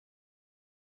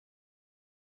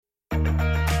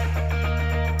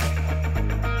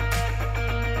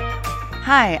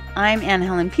Hi, I'm Anne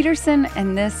Helen Peterson,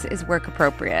 and this is Work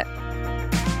Appropriate.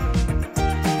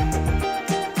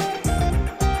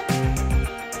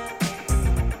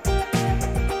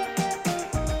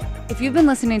 If you've been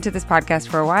listening to this podcast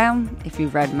for a while, if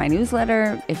you've read my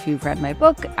newsletter, if you've read my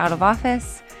book, Out of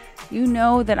Office, you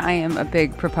know that I am a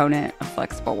big proponent of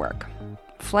flexible work.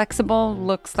 Flexible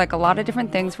looks like a lot of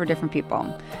different things for different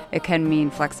people. It can mean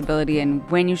flexibility in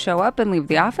when you show up and leave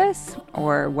the office,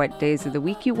 or what days of the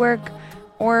week you work,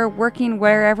 or working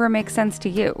wherever makes sense to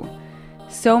you.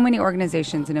 So many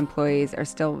organizations and employees are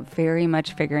still very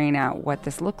much figuring out what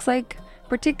this looks like,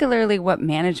 particularly what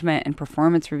management and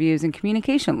performance reviews and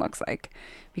communication looks like,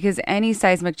 because any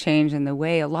seismic change in the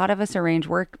way a lot of us arrange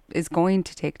work is going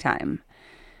to take time.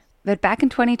 But back in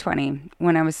 2020,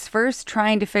 when I was first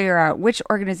trying to figure out which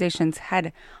organizations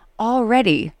had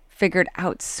already figured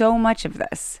out so much of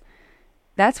this,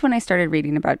 that's when I started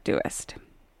reading about Doist.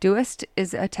 Doist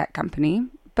is a tech company,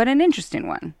 but an interesting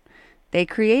one. They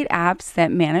create apps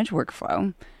that manage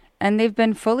workflow, and they've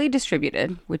been fully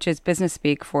distributed, which is business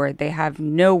speak for they have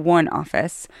no one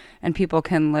office, and people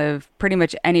can live pretty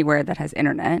much anywhere that has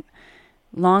internet,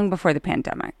 long before the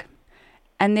pandemic.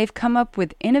 And they've come up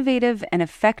with innovative and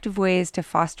effective ways to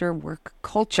foster work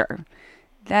culture.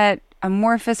 That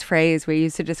amorphous phrase we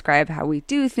use to describe how we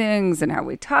do things and how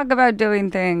we talk about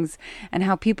doing things and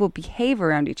how people behave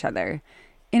around each other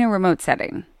in a remote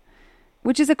setting,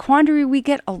 which is a quandary we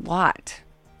get a lot.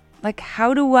 Like,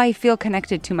 how do I feel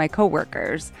connected to my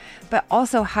coworkers, but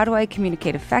also how do I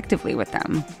communicate effectively with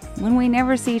them when we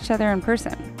never see each other in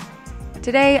person?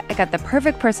 Today, I got the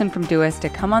perfect person from Doist to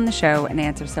come on the show and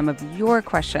answer some of your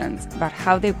questions about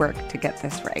how they work to get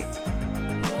this right.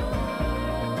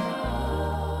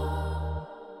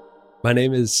 My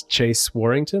name is Chase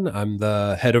Warrington. I'm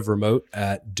the head of remote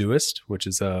at Doist, which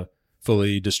is a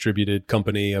fully distributed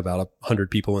company, about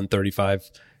 100 people in 35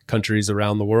 countries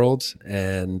around the world.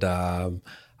 And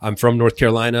I'm from North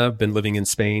Carolina, been living in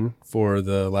Spain for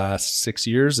the last 6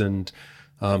 years, and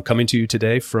coming to you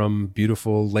today from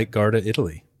beautiful Lake Garda,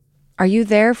 Italy. Are you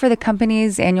there for the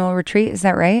company's annual retreat? Is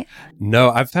that right?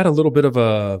 No, I've had a little bit of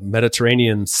a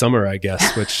Mediterranean summer, I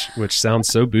guess, which sounds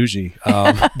so bougie,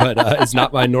 but it's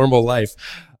not my normal life.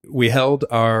 We held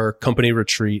our company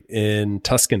retreat in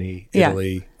Tuscany,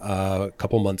 Italy, a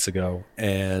couple months ago.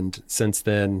 And since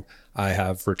then, I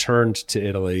have returned to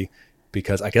Italy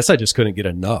because I guess I just couldn't get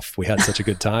enough. We had such a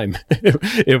good time.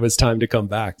 It was time to come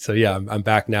back. So yeah, I'm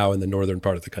back now in the northern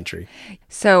part of the country.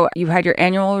 So you had your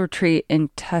annual retreat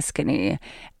in Tuscany.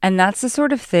 And that's the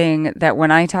sort of thing that when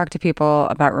I talk to people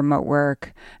about remote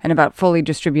work and about fully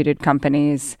distributed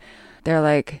companies, they're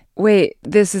like, wait,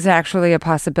 this is actually a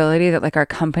possibility that like our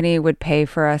company would pay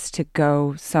for us to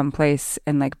go someplace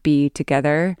and like be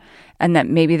together, and that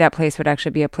maybe that place would actually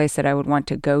be a place that I would want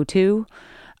to go to.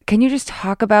 Can you just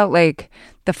talk about like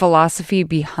the philosophy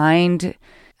behind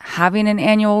having an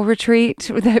annual retreat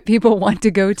that people want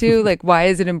to go to? Like, why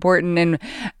is it important? And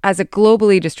as a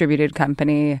globally distributed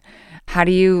company, how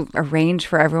do you arrange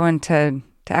for everyone to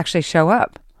actually show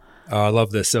up? I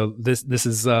love this. So this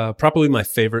is probably my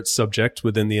favorite subject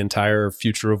within the entire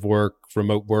future of work,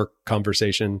 remote work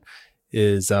conversation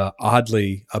is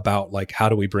oddly about like, how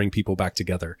do we bring people back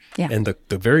together? Yeah. And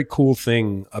the very cool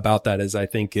thing about that is I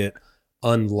think it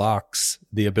unlocks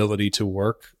the ability to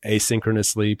work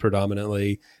asynchronously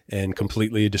predominantly and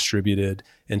completely distributed,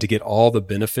 and to get all the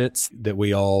benefits that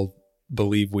we all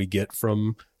believe we get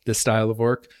from this style of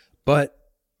work, but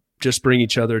just bring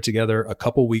each other together a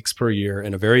couple weeks per year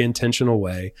in a very intentional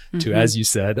way to, as you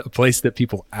said, a place that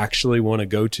people actually want to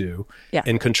go to,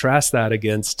 and contrast that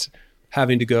against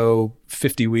having to go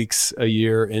 50 weeks a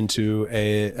year into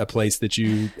a place that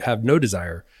you have no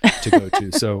desire to go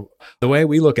to. So the way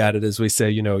we look at it is we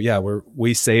say,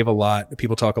 we save a lot.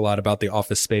 People talk a lot about the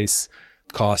office space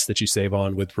costs that you save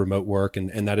on with remote work.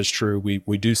 And that is true.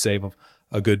 We do save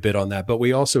a good bit on that, but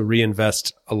we also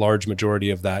reinvest a large majority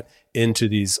of that into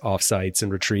these offsites and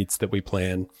retreats that we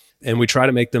plan. And we try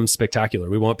to make them spectacular.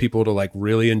 We want people to like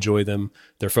really enjoy them.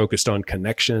 They're focused on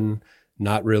connection,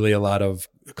 not really a lot of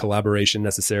collaboration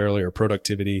necessarily or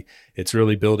productivity. It's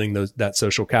really building that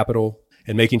social capital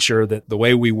and making sure that the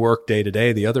way we work day to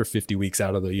day, the other 50 weeks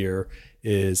out of the year,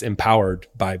 is empowered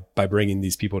by bringing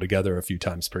these people together a few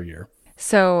times per year.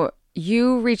 So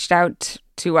you reached out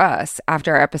to us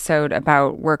after our episode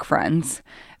about work friends,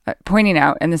 pointing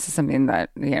out, and this is something that,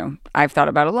 I've thought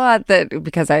about a lot, that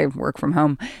because I work from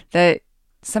home, that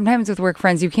sometimes with work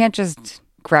friends, you can't just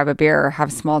grab a beer or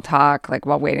have small talk like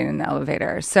while waiting in the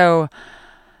elevator. So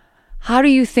how do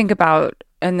you think about,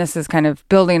 and this is kind of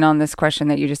building on this question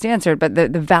that you just answered, but the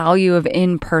value of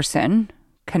in-person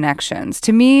connections.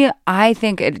 To me, I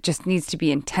think it just needs to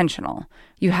be intentional.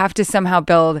 You have to somehow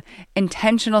build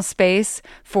intentional space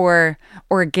for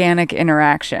organic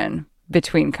interaction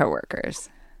between coworkers.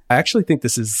 I actually think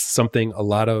this is something a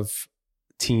lot of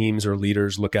teams or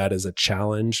leaders look at as a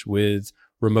challenge with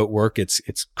remote work. It's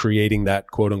creating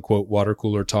that quote unquote water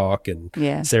cooler talk and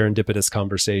serendipitous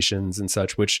conversations and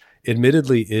such, which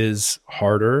admittedly is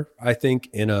harder, I think,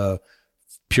 in a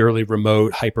purely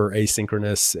remote, hyper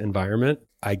asynchronous environment.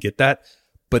 I get that.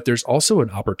 But there's also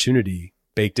an opportunity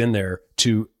baked in there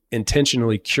to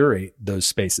intentionally curate those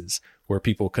spaces where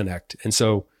people connect. And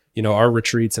so, our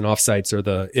retreats and offsites are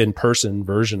the in-person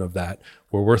version of that,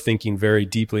 where we're thinking very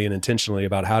deeply and intentionally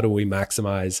about how do we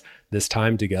maximize this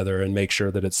time together and make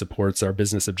sure that it supports our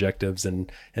business objectives and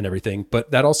everything.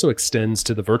 But that also extends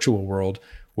to the virtual world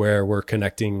where we're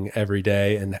connecting every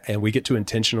day and we get to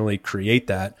intentionally create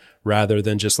that rather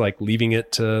than just like leaving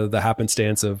it to the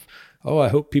happenstance of, oh, I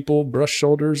hope people brush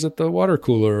shoulders at the water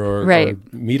cooler or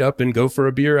meet up and go for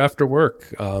a beer after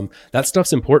work. That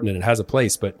stuff's important and it has a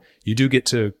place, but you do get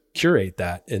to curate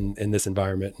that in this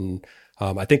environment. And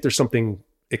I think there's something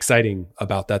exciting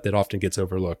about that often gets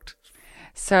overlooked.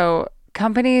 So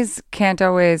companies can't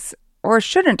always, or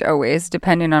shouldn't always,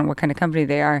 depending on what kind of company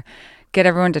they are, get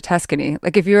everyone to Tuscany.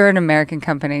 Like if you're an American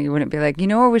company, you wouldn't be like,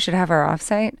 where we should have our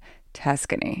offsite?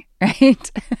 Tuscany,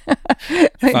 right?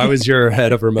 If I was your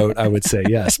head of remote, I would say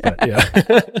yes, but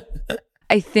yeah.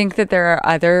 I think that there are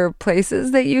other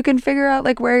places that you can figure out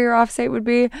like where your offsite would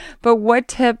be. But what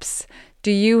tips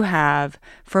do you have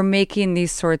for making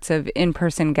these sorts of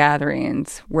in-person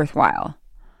gatherings worthwhile?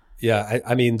 Yeah,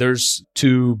 I mean, there's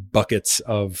two buckets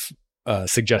of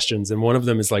suggestions. And one of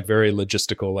them is like very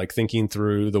logistical, like thinking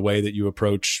through the way that you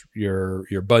approach your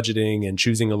budgeting and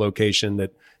choosing a location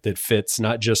that fits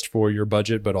not just for your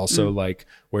budget, but also like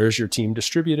where's your team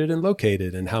distributed and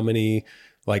located and how many,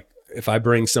 like if I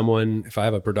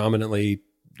have a predominantly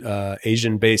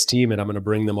Asian based team and I'm going to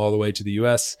bring them all the way to the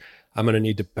US, I'm going to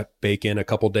need to bake in a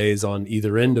couple days on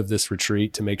either end of this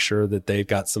retreat to make sure that they've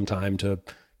got some time to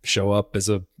show up as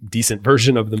a decent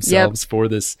version of themselves for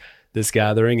this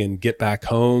gathering and get back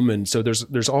home. And so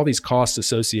there's all these costs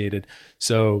associated.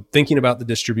 So thinking about the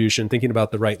distribution, thinking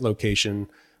about the right location,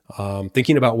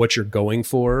 thinking about what you're going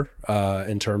for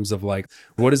in terms of like,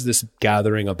 what is this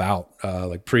gathering about?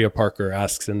 Like Priya Parker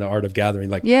asks in The Art of Gathering,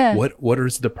 like, what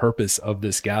is the purpose of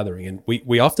this gathering? And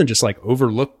we often just like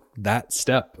overlook that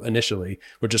step initially.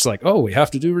 We're just like, oh, we have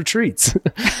to do retreats.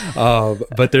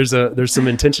 But there's some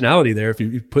intentionality there if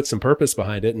you put some purpose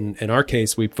behind it. And in our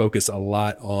case, we focus a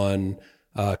lot on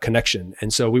connection.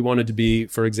 And so we wanted to be,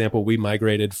 for example, we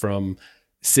migrated from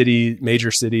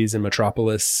major cities and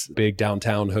metropolis, big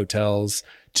downtown hotels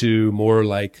to more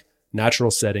like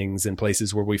natural settings and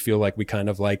places where we feel like we kind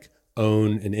of like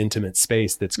own an intimate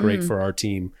space that's great for our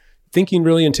team. Thinking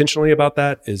really intentionally about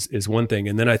that is one thing.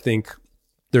 And then I think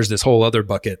there's this whole other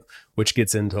bucket, which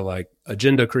gets into like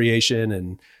agenda creation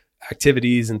and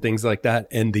activities and things like that.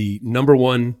 And the number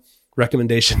one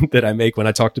recommendation that I make when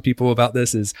I talk to people about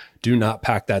this is do not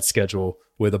pack that schedule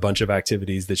with a bunch of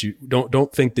activities that you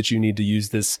don't think that you need to use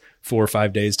this 4 or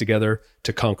 5 days together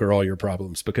to conquer all your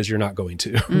problems, because you're not going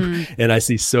to. And I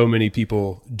see so many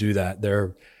people do that.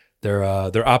 They're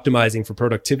optimizing for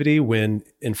productivity when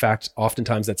in fact,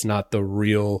 oftentimes that's not the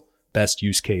real best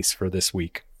use case for this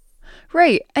week.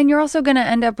 Right. And you're also going to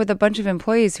end up with a bunch of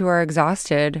employees who are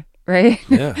exhausted, right?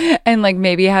 Yeah. And like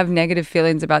maybe have negative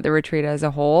feelings about the retreat as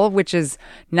a whole, which is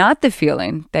not the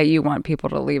feeling that you want people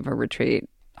to leave a retreat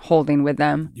holding with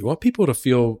them. You want people to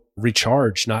feel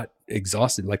recharged, not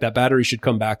exhausted. Like that battery should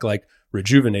come back like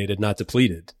rejuvenated, not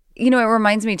depleted. It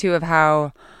reminds me too of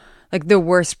how like the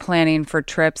worst planning for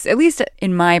trips, at least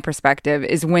in my perspective,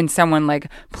 is when someone like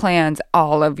plans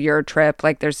all of your trip.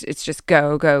 Like it's just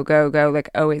go, go, go, go, like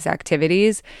always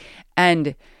activities.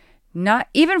 And not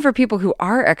even for people who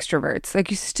are extroverts,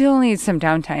 like you still need some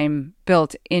downtime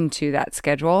built into that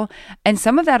schedule. And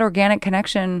some of that organic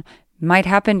connection might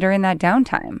happen during that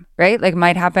downtime, right? Like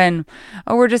might happen,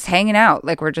 we're just hanging out.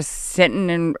 Like we're just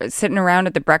sitting around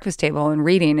at the breakfast table and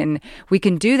reading. And we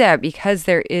can do that because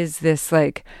there is this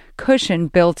like cushion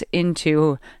built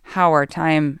into how our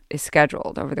time is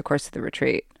scheduled over the course of the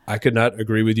retreat. I could not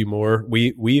agree with you more.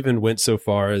 We even went so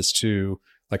far as to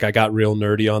like, I got real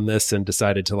nerdy on this and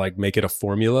decided to like make it a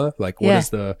formula. Like what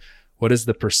is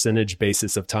the percentage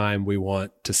basis of time we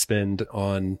want to spend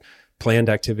on planned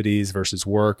activities versus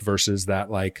work versus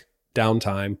that like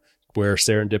downtime where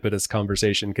serendipitous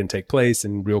conversation can take place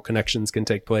and real connections can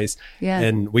take place. Yeah.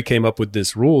 And we came up with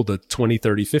this rule, the 20,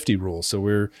 30, 50 rule. So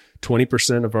we're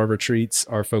 20% of our retreats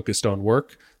are focused on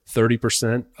work,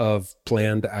 30% of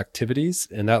planned activities,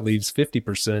 and that leaves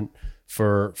 50%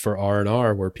 for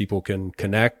R&R, where people can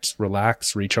connect,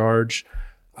 relax, recharge.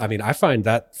 I mean, I find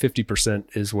that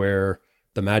 50% is where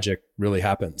the magic really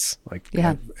happens. Like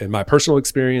in my personal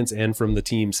experience and from the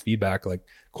team's feedback, like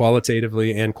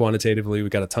qualitatively and quantitatively, we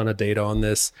got a ton of data on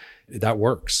this. That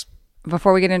works.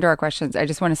 Before we get into our questions, I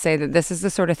just want to say that this is the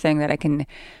sort of thing that I can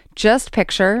just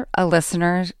picture a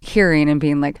listener hearing and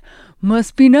being like,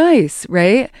 must be nice,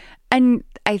 right? And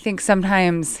I think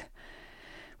sometimes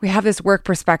we have this work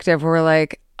perspective where we're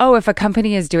like, oh, if a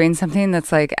company is doing something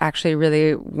that's like actually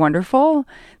really wonderful,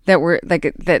 that we're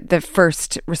like, that the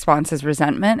first response is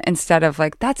resentment instead of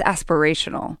like, that's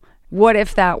aspirational. What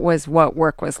if that was what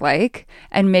work was like?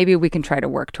 And maybe we can try to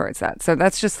work towards that. So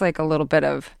that's just like a little bit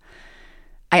of,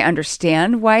 I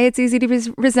understand why it's easy to be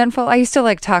resentful. I used to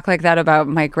like talk like that about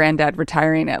my granddad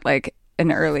retiring at like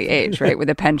an early age, right, with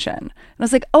a pension. And I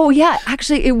was like, oh yeah,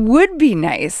 actually it would be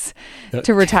nice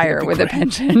to retire with a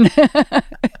pension.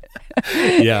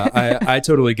 Yeah, I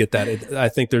totally get that. I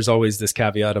think there's always this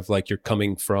caveat of like, you're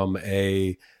coming from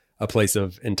a place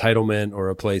of entitlement or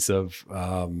a place of,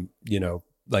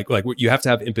 like you have to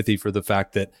have empathy for the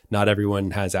fact that not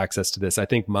everyone has access to this. I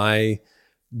think my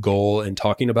goal in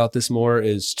talking about this more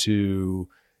is to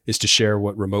share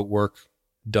what remote work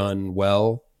done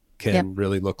well can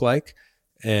really look like,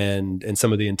 and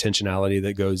some of the intentionality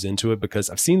that goes into it, because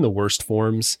I've seen the worst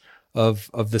forms of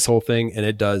this whole thing, and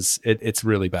it's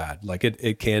really bad. Like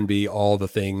it can be all the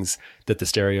things that the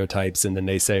stereotypes and the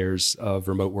naysayers of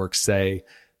remote work say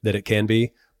that it can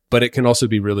be, but it can also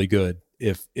be really good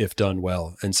if done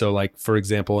well. And so, like, for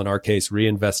example, in our case,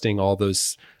 reinvesting all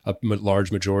those, a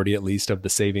large majority at least of the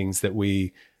savings that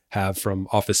we have from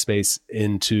office space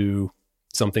into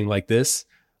something like this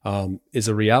is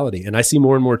a reality. And I see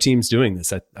more and more teams doing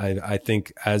this. I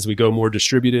think as we go more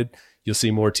distributed, you'll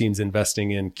see more teams investing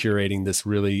in curating this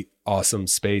really awesome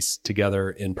space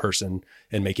together in person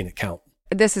and making it count.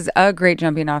 This is a great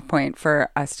jumping off point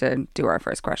for us to do our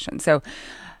first question. So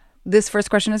this first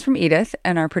question is from Edith,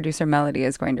 and our producer Melody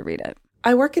is going to read it.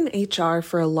 I work in HR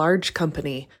for a large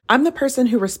company. I'm the person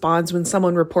who responds when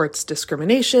someone reports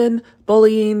discrimination,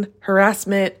 bullying,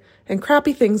 harassment, and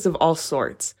crappy things of all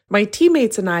sorts. My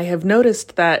teammates and I have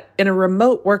noticed that in a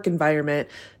remote work environment,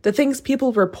 the things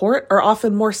people report are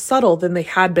often more subtle than they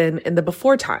had been in the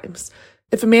before times.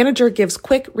 If a manager gives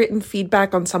quick written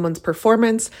feedback on someone's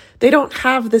performance, they don't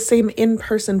have the same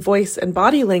in-person voice and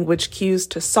body language cues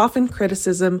to soften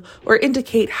criticism or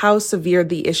indicate how severe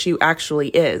the issue actually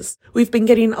is. We've been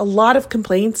getting a lot of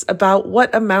complaints about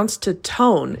what amounts to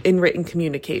tone in written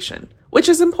communication, which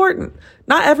is important.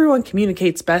 Not everyone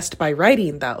communicates best by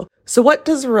writing, though. So what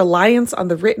does a reliance on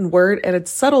the written word and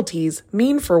its subtleties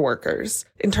mean for workers?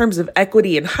 In terms of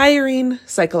equity in hiring,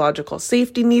 psychological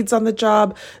safety needs on the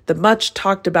job, the much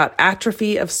talked about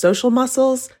atrophy of social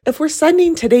muscles? If we're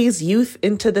sending today's youth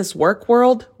into this work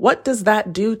world, what does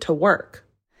that do to work?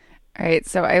 All right.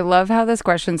 So I love how this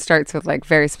question starts with like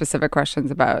very specific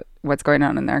questions about what's going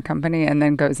on in their company, and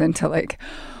then goes into like,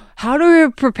 how do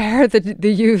we prepare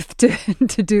the youth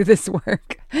to do this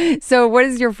work? So what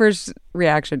is your first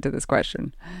reaction to this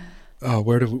question? Oh,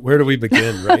 where do we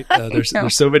begin, right? There's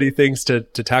so many things to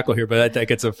tackle here, but I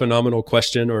think it's a phenomenal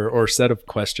question or set of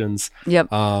questions. Yep.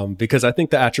 Because I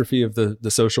think the atrophy of the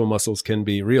social muscles can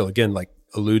be real. Again, like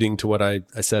alluding to what I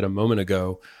said a moment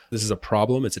ago, this is a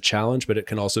problem, it's a challenge, but it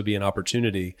can also be an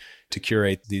opportunity to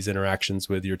curate these interactions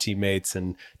with your teammates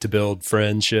and to build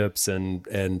friendships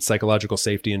and psychological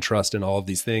safety and trust and all of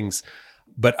these things.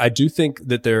 But I do think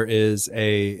that there is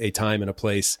a time and a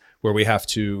place where we have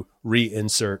to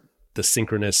reinsert the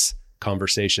synchronous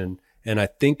conversation. And I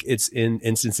think it's in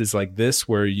instances like this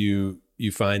where you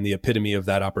find the epitome of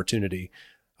that opportunity.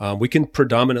 We can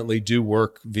predominantly do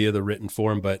work via the written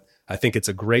form, but I think it's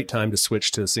a great time to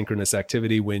switch to synchronous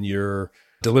activity when you're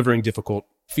delivering difficult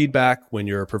feedback, when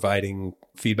you're providing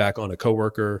feedback on a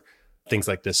coworker, things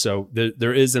like this. So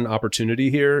there is an opportunity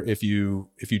here if you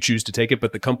choose to take it,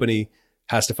 but the company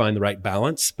has to find the right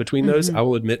balance between those. I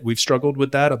will admit we've struggled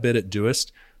with that a bit at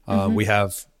Doist. We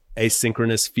have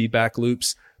asynchronous feedback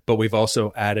loops, but we've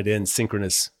also added in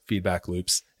synchronous feedback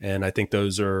loops. And I think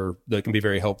that can be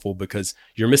very helpful because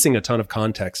you're missing a ton of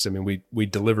context. I mean, we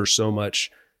deliver so much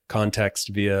context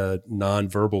via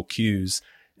nonverbal cues,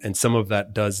 and some of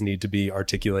that does need to be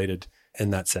articulated in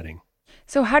that setting.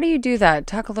 So how do you do that?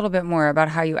 Talk a little bit more about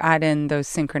how you add in those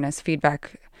synchronous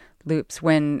feedback loops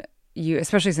when you,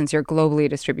 especially since you're globally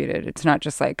distributed. It's not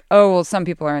just like, oh, well, some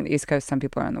people are on the East Coast, some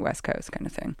people are on the West Coast kind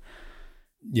of thing.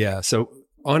 Yeah. So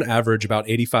on average, about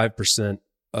 85%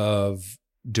 of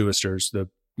Doisters,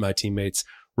 my teammates,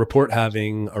 report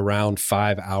having around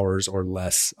 5 hours or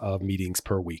less of meetings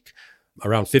per week.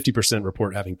 Around 50%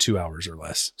 report having 2 hours or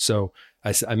less. So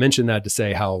I mentioned that to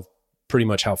say how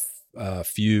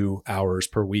few hours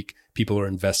per week people are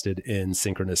invested in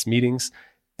synchronous meetings.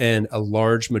 And a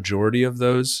large majority of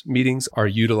those meetings are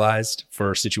utilized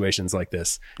for situations like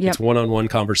this. Yep. It's one-on-one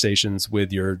conversations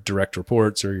with your direct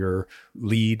reports or your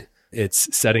lead.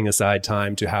 It's setting aside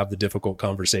time to have the difficult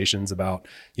conversations about,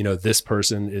 this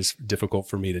person is difficult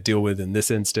for me to deal with in this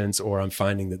instance, or I'm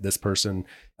finding that this person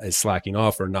is slacking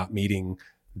off or not meeting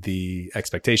the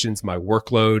expectations. My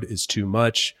workload is too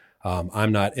much.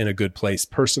 I'm not in a good place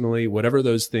personally. Whatever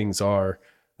those things are,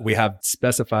 we have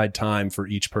specified time for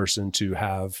each person to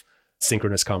have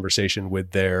synchronous conversation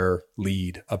with their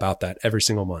lead about that every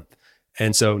single month.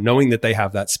 And so knowing that they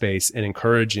have that space and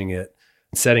encouraging it,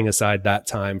 setting aside that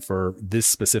time for this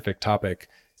specific topic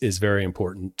is very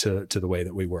important to the way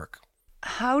that we work.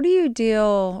 How do you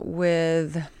deal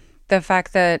with the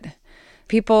fact that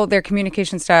people, their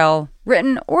communication style,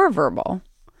 written or verbal,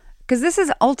 because this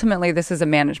is a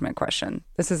management question.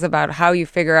 This is about how you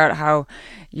figure out how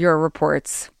your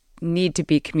reports need to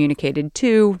be communicated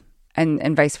to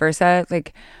and vice versa.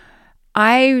 Like,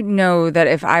 I know that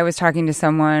if I was talking to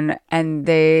someone and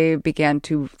they began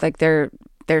to, like, their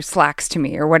slacks to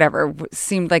me or whatever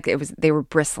seemed like they were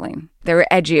bristling, they were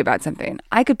edgy about something,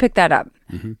 I could pick that up.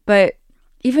 Mm-hmm. But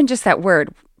even just that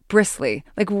word, bristly,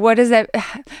 like, what is that?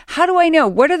 How do I know?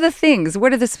 What are the things?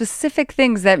 What are the specific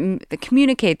things that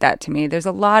communicate that to me? There's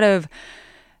a lot of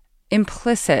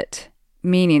implicit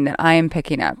meaning that I am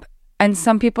picking up. And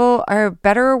some people are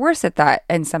better or worse at that.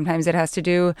 And sometimes it has to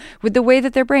do with the way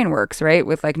that their brain works, right?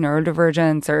 With like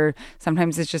neurodivergence, or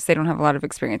sometimes it's just they don't have a lot of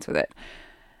experience with it.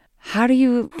 How do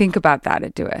you think about that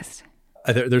at Doist?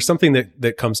 There's something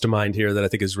that comes to mind here that I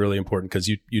think is really important, because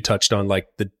you touched on like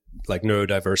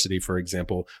neurodiversity, for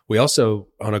example. We also,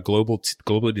 on a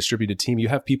globally distributed team, you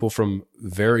have people from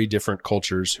very different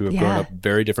cultures who have grown up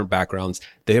very different backgrounds.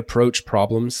 They approach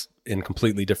problems in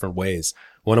completely different ways.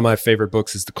 One of my favorite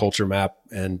books is The Culture Map,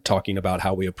 and talking about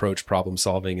how we approach problem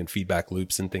solving and feedback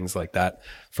loops and things like that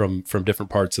from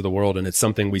different parts of the world. And it's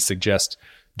something we suggest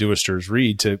Doisters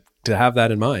read to have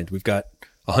that in mind. We've got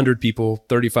 100 people,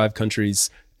 35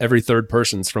 countries, every third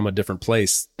person's from a different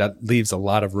place. That leaves a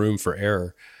lot of room for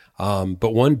error.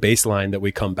 But one baseline that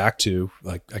we come back to,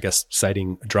 like, I guess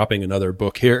dropping another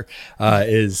book here,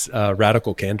 is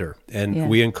radical candor. And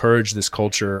we encourage this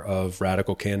culture of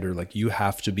radical candor. Like, you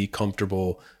have to be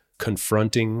comfortable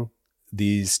confronting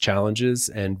these challenges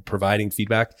and providing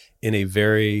feedback in a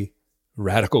very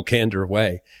radical candor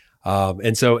way.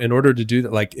 And so in order to do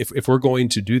that, like, if we're going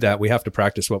to do that, we have to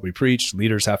practice what we preach.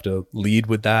 Leaders have to lead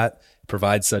with that,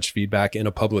 provide such feedback in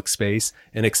a public space,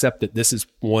 and accept that this is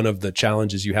one of the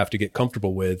challenges you have to get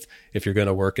comfortable with if you're going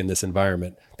to work in this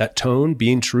environment. That tone,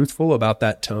 being truthful about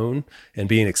that tone and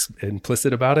being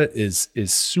implicit about it is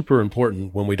super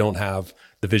important when we don't have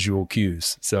the visual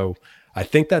cues. So I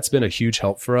think that's been a huge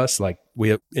help for us. Like, we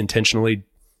have intentionally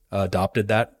adopted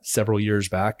that several years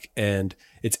back, and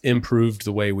it's improved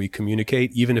the way we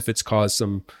communicate. Even if it's caused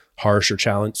some harsh or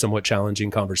somewhat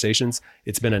challenging conversations,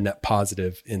 it's been a net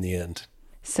positive in the end.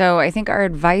 So I think our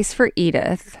advice for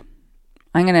Edith,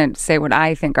 I'm going to say what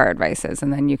I think our advice is,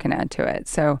 and then you can add to it.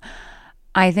 So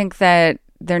I think that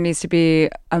there needs to be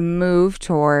a move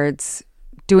towards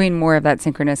doing more of that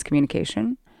synchronous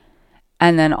communication,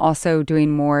 and then also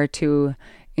doing more to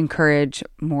encourage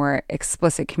more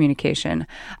explicit communication.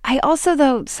 I also,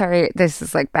 though, sorry, this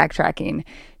is like backtracking.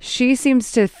 She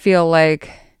seems to feel like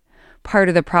part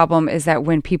of the problem is that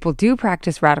when people do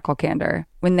practice radical candor,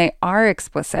 when they are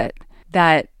explicit,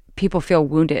 that people feel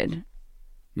wounded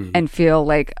and feel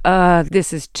like,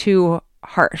 this is too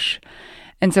harsh.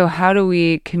 And so how do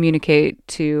we communicate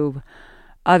to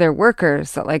other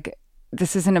workers that, like,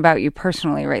 this isn't about you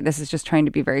personally, right? This is just trying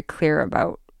to be very clear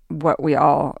about what we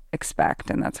all expect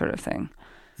and that sort of thing.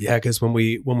 Yeah, because when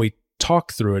we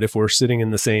talk through it, if we're sitting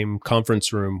in the same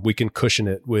conference room, we can cushion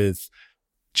it with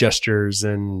gestures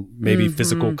and maybe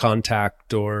physical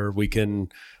contact, or we can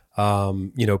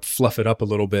fluff it up a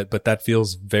little bit, but that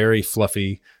feels very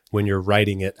fluffy when you're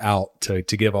writing it out to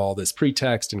give all this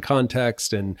pretext and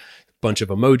context and a bunch of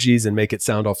emojis and make it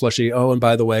sound all flushy. Oh, and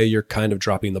by the way, you're kind of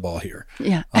dropping the ball here.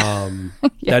 Yeah.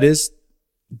 That is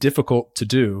difficult to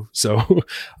do. So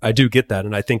I do get that.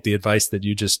 And I think the advice that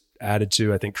you just added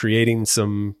to, I think creating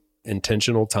some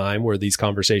intentional time where these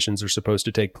conversations are supposed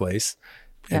to take place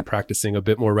and practicing a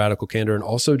bit more radical candor, and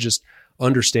also just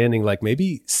understanding, like,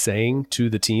 maybe saying to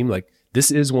the team, like,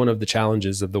 this is one of the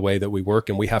challenges of the way that we work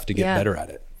and we have to get better at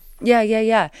it.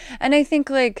 Yeah. And I think,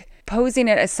 like, posing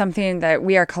it as something that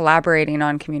we are collaborating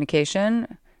on communication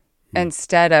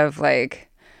instead of like,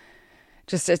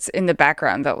 just it's in the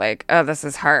background that like, oh, this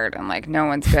is hard and like no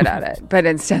one's good at it. But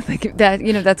instead, like that,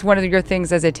 that's one of your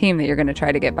things as a team that you're going to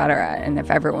try to get better at. And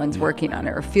if everyone's working on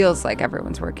it or feels like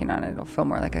everyone's working on it, it'll feel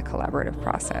more like a collaborative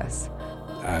process.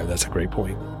 That's a great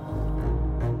point.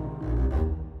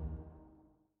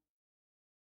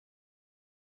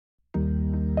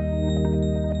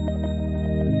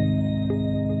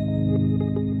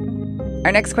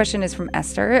 Our next question is from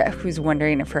Esther, who's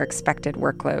wondering if her expected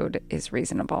workload is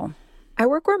reasonable. I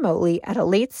work remotely at a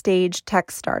late-stage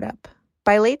tech startup.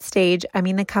 By late stage, I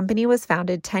mean the company was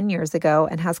founded 10 years ago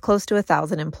and has close to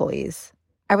 1,000 employees.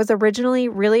 I was originally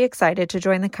really excited to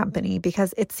join the company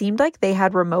because it seemed like they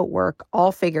had remote work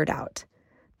all figured out.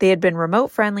 They had been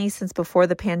remote-friendly since before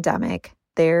the pandemic.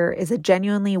 There is a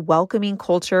genuinely welcoming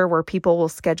culture where people will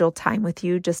schedule time with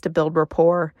you just to build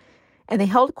rapport. And they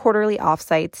held quarterly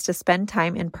offsites to spend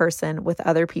time in person with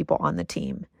other people on the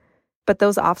team. But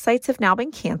those offsites have now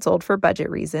been canceled for budget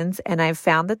reasons, and I've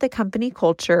found that the company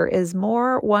culture is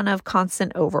more one of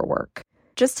constant overwork.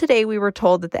 Just today, we were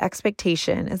told that the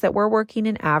expectation is that we're working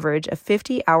an average of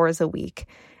 50 hours a week,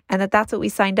 and that's what we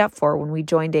signed up for when we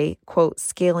joined a, quote,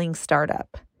 scaling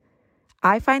startup.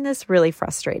 I find this really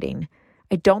frustrating.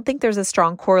 I don't think there's a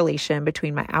strong correlation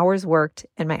between my hours worked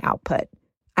and my output.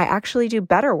 I actually do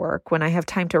better work when I have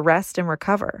time to rest and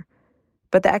recover.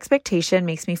 But the expectation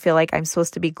makes me feel like I'm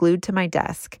supposed to be glued to my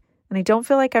desk, and I don't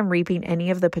feel like I'm reaping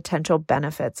any of the potential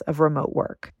benefits of remote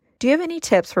work. Do you have any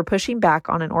tips for pushing back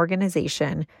on an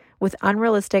organization with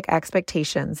unrealistic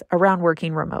expectations around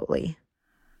working remotely?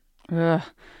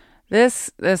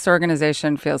 This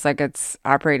organization feels like it's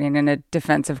operating in a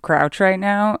defensive crouch right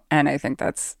now, and I think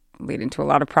that's leading to a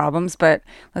lot of problems. But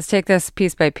let's take this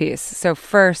piece by piece. So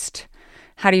first,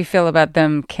 how do you feel about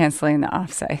them canceling the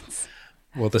offsites?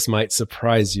 Well, this might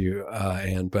surprise you,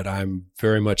 Anne, but I'm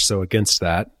very much so against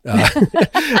that.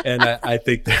 And I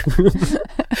think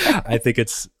I think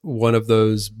it's one of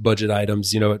those budget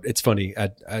items. It's funny.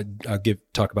 I'll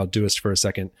talk about Doist for a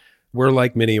second. We're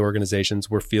like many organizations.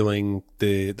 We're feeling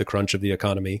the crunch of the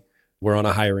economy. We're on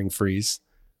a hiring freeze.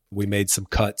 We made some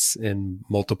cuts in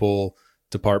multiple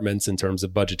departments in terms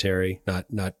of budgetary,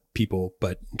 not people,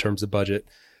 but in terms of budget.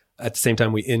 At the same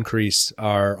time, we increased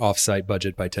our offsite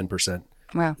budget by 10%.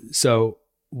 Wow. So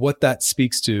what that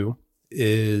speaks to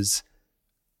is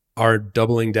our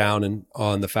doubling down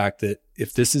on the fact that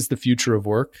if this is the future of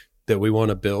work that we want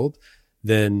to build,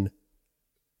 then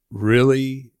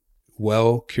really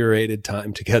well curated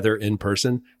time together in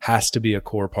person has to be a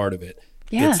core part of it.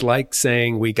 Yeah. It's like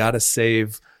saying we got to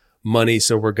save money,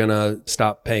 so we're going to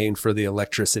stop paying for the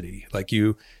electricity. Like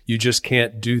you just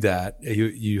can't do that.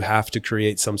 You have to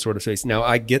create some sort of space. Now,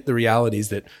 I get the realities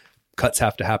that cuts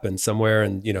have to happen somewhere.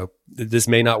 And, this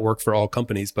may not work for all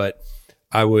companies, but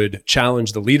I would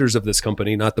challenge the leaders of this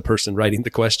company, not the person writing the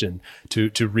question,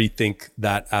 to rethink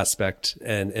that aspect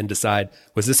and decide,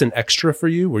 was this an extra for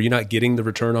you? Were you not getting the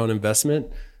return on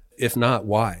investment? If not,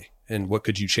 why? And what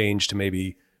could you change to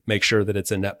maybe make sure that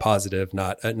it's a net positive,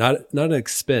 not an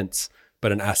expense,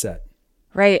 but an asset?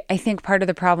 Right. I think part of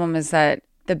the problem is that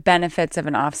the benefits of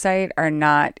an offsite are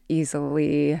not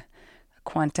easily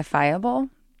quantifiable.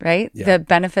 Right? Yeah. The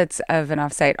benefits of an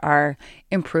offsite are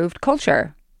improved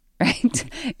culture, right?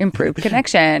 Improved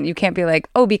connection. You can't be like,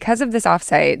 oh, because of this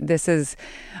offsite, this is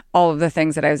all of the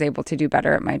things that I was able to do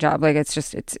better at my job. Like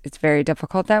it's very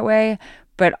difficult that way.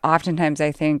 But oftentimes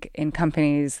I think in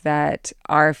companies that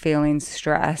are feeling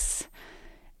stress,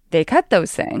 they cut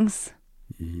those things.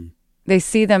 Mm-hmm. They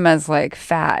see them as like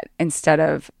fat instead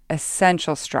of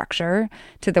essential structure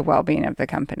to the well-being of the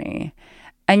company.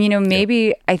 And,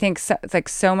 maybe I think it's like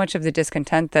so much of the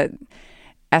discontent that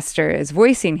Esther is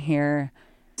voicing here,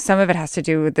 some of it has to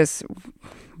do with this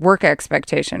work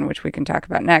expectation, which we can talk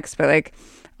about next. But like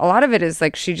a lot of it is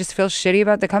like she just feels shitty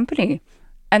about the company.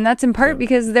 And that's in part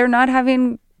because they're not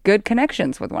having good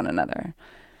connections with one another.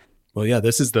 Well, yeah,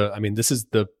 this is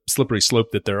the slippery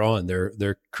slope that they're on.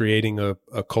 They're creating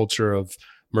a culture of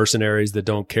mercenaries that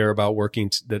don't care about working,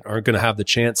 that aren't going to have the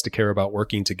chance to care about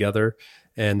working together.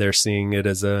 And they're seeing it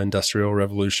as an industrial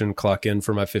revolution, clock in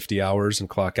for my 50 hours and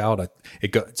clock out.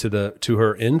 It got to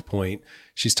her end point.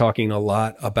 She's talking a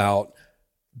lot about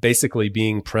basically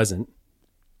being present.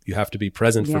 You have to be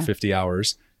present for 50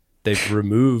 hours. They've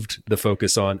removed the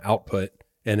focus on output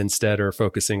and instead are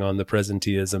focusing on the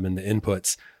presenteeism and the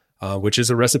inputs, which is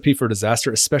a recipe for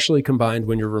disaster, especially combined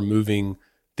when you're removing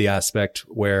the aspect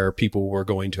where people were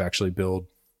going to actually build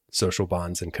social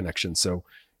bonds and connections. So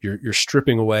you're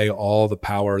stripping away all the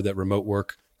power that remote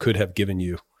work could have given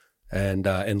you.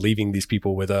 and leaving these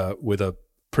people with a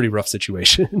pretty rough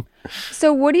situation.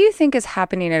 So what do you think is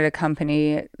happening at a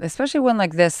company, especially one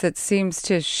like this that seems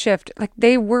to shift? Like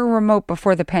they were remote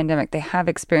before the pandemic. They have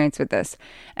experience with this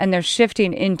and they're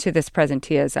shifting into this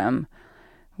presenteeism.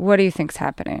 What do you think's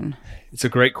happening? It's a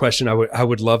great question. I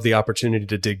would love the opportunity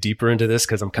to dig deeper into this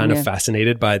because I'm kind of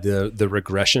fascinated by the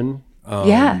regression.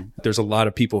 There's a lot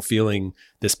of people feeling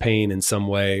this pain in some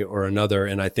way or another.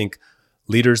 And I think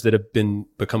leaders that have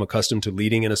become accustomed to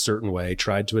leading in a certain way,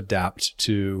 tried to adapt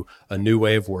to a new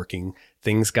way of working.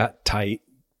 Things got tight.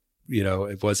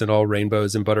 It wasn't all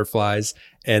rainbows and butterflies,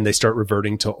 and they start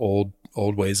reverting to old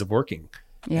ways of working.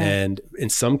 Yeah. And in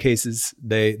some cases,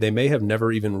 they may have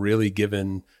never even really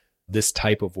given this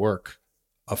type of work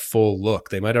a full look.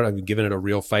 They might not have given it a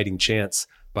real fighting chance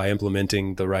by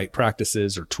implementing the right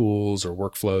practices or tools or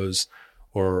workflows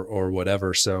or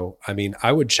whatever. So, I mean,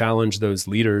 I would challenge those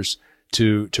leaders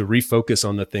to refocus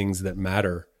on the things that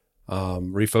matter,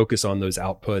 refocus on those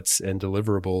outputs and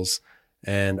deliverables.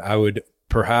 And I would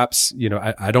perhaps,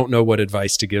 I don't know what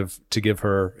advice to give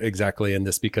her exactly in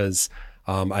this because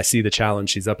I see the challenge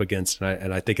she's up against,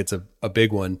 and I think it's a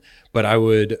big one. But I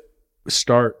would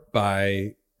start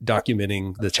by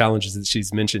documenting the challenges that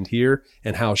she's mentioned here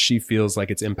and how she feels like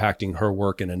it's impacting her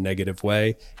work in a negative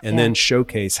way, and then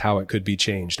showcase how it could be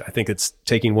changed. I think it's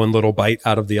taking one little bite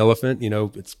out of the elephant,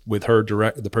 it's with her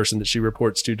the person that she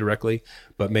reports to directly,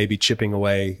 but maybe chipping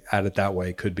away at it that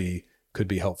way could be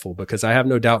helpful, because I have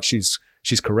no doubt she's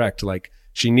correct. Like,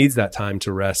 she needs that time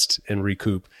to rest and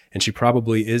recoup. And she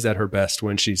probably is at her best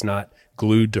when she's not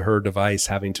glued to her device,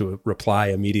 having to reply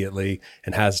immediately,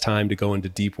 and has time to go into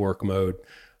deep work mode.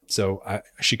 So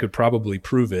she could probably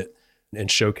prove it and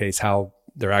showcase how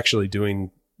they're actually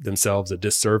doing themselves a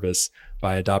disservice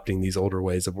by adopting these older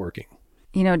ways of working.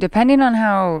 Depending on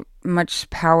how much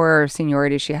power or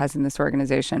seniority she has in this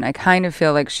organization, I kind of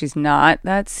feel like she's not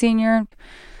that senior.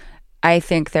 I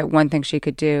think that one thing she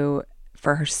could do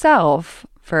for herself,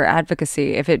 for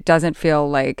advocacy, if it doesn't feel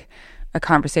like a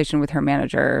conversation with her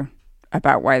manager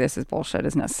about why this is bullshit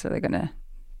is necessarily going to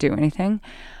do anything,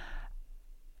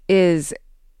 is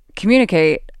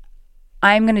communicate,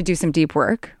 I'm going to do some deep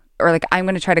work, or like I'm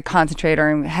going to try to concentrate,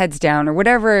 or heads down, or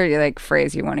whatever like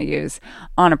phrase you want to use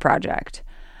on a project.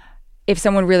 If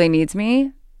someone really needs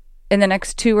me in the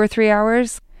next 2 or 3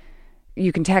 hours,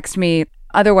 you can text me.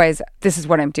 Otherwise, this is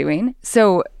what I'm doing.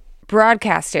 So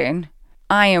broadcasting,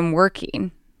 I am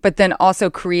working, but then also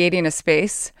creating a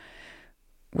space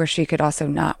where she could also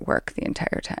not work the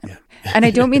entire time. Yeah. And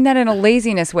I don't mean that in a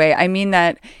laziness way. I mean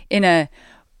that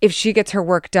if she gets her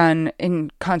work done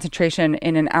in concentration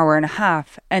in an hour and a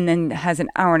half, and then has an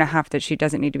hour and a half that she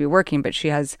doesn't need to be working, but she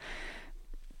has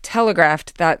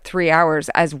telegraphed that 3 hours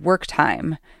as work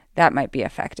time, that might be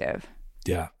effective.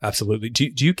 Yeah, absolutely.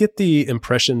 Do you get the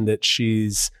impression that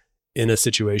she's in a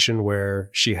situation where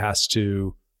she has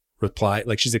to reply,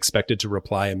 like she's expected to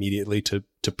reply immediately to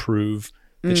prove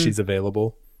that she's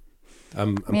available?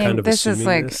 I'm kind of assuming is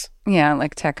like, this. Yeah,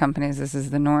 like tech companies, this is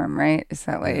the norm, right? Is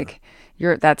that like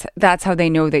that's how they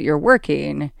know that you're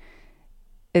working,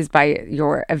 is by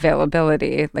your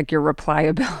availability, like your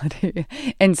replyability.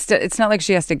 And it's not like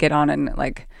she has to get on and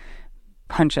like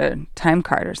punch a time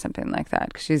card or something like that,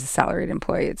 because she's a salaried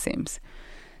employee, it seems.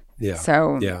 Yeah.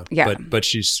 So yeah. But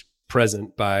she's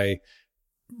present by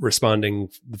responding,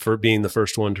 for being the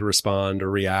first one to respond or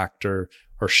react or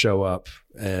show up,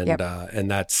 and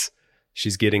and that's,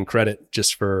 she's getting credit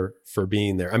just for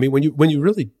being there. I mean, when you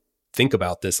really think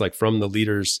about this, like from the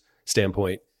leader's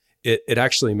standpoint, it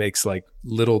actually makes like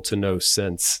little to no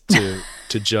sense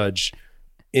to judge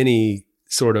any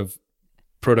sort of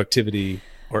productivity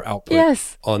or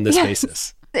output on this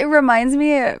basis. It reminds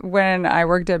me when I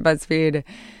worked at BuzzFeed,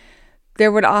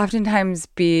 there would oftentimes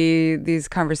be these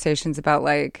conversations about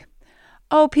like,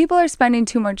 oh, people are spending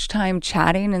too much time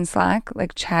chatting in Slack,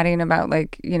 like chatting about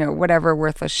like, whatever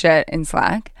worthless shit in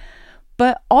Slack.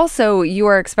 But also you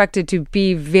are expected to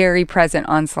be very present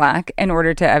on Slack in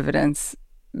order to evidence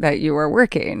that you are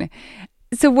working.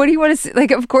 So what do you want to say?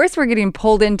 Like, of course we're getting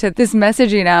pulled into this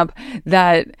messaging app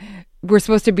that we're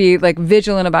supposed to be like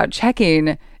vigilant about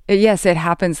checking. Yes, it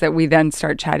happens that we then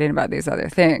start chatting about these other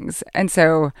things. And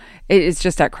so it's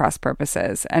just at cross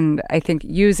purposes. And I think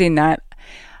using that,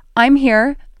 I'm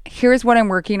here, here's what I'm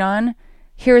working on,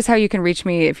 here's how you can reach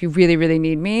me if you really, really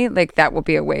need me, like that will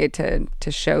be a way to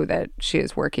show that she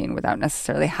is working without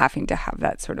necessarily having to have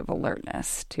that sort of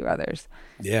alertness to others.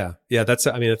 Yeah.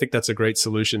 I think that's a great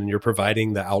solution. And you're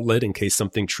providing the outlet in case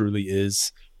something truly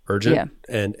is urgent. Yeah.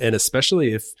 And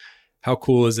especially how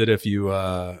cool is it if you,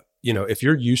 if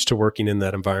you're used to working in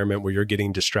that environment where you're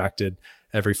getting distracted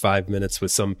every 5 minutes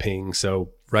with some ping.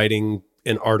 So writing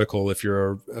an article, if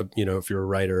you're if you're a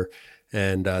writer,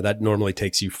 and that normally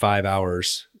takes you 5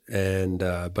 hours. And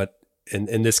but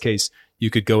in this case, you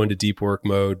could go into deep work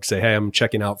mode, say, hey, I'm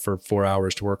checking out for 4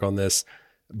 hours to work on this,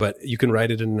 but you can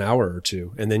write it in an hour or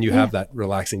two, and then you have that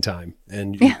relaxing time.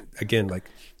 And again, like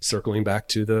circling back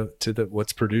to the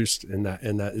what's produced, and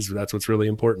that's what's really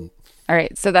important. All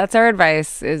right, so that's our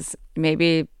advice: is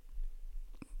maybe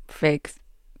fake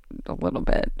a little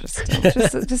bit,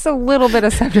 just a little bit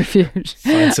of subterfuge.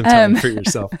 Find some time for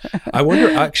yourself. I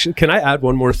wonder, actually, can I add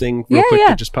one more thing real quick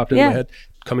that just popped into my head?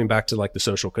 Coming back to like the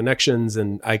social connections,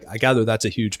 and I gather that's a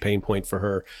huge pain point for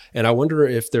her. And I wonder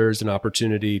if there's an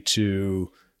opportunity to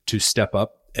step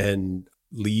up and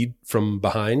lead from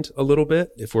behind a little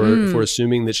bit, if we're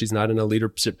assuming that she's not in a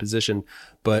leadership position,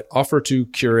 but offer to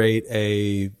curate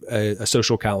a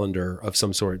social calendar of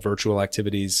some sort, virtual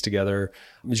activities together.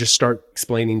 Just start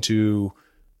explaining to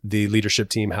the leadership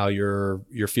team how you're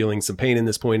feeling some pain in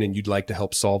this point and you'd like to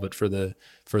help solve it for the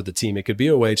team. It could be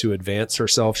a way to advance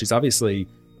herself. She's obviously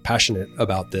passionate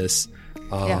about this,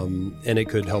 and it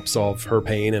could help solve her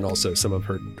pain and also some of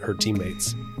her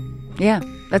teammates. Yeah,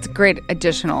 that's great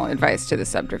additional advice to the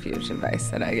subterfuge advice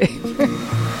that I gave.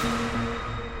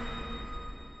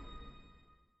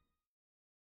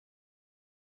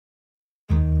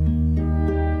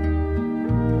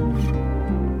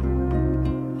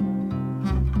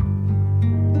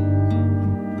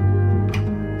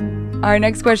 Our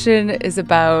next question is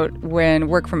about when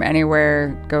work from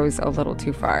anywhere goes a little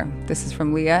too far. This is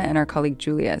from Leah, and our colleague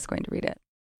Julia is going to read it.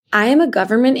 I am a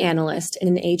government analyst in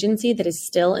an agency that is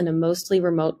still in a mostly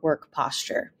remote work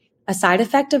posture. A side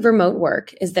effect of remote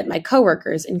work is that my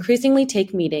coworkers increasingly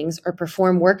take meetings or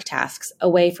perform work tasks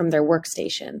away from their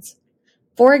workstations.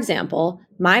 For example,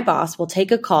 my boss will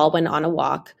take a call when on a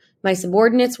walk, my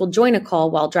subordinates will join a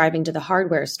call while driving to the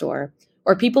hardware store,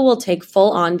 or people will take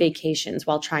full-on vacations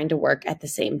while trying to work at the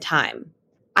same time.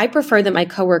 I prefer that my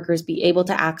coworkers be able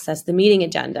to access the meeting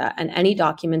agenda and any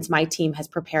documents my team has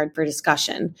prepared for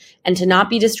discussion, and to not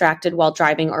be distracted while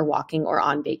driving or walking or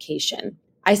on vacation.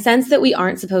 I sense that we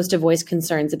aren't supposed to voice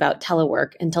concerns about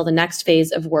telework until the next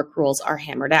phase of work rules are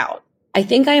hammered out. I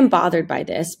think I am bothered by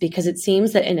this because it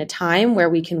seems that in a time where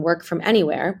we can work from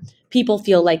anywhere, people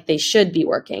feel like they should be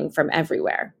working from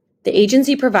everywhere. The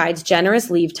agency provides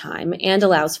generous leave time and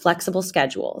allows flexible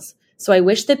schedules, so I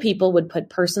wish that people would put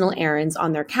personal errands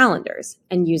on their calendars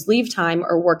and use leave time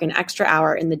or work an extra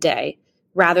hour in the day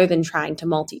rather than trying to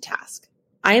multitask.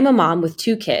 I am a mom with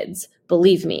 2 kids.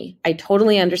 Believe me, I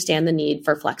totally understand the need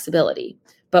for flexibility,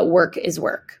 but work is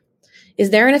work. Is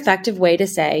there an effective way to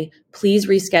say, please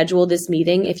reschedule this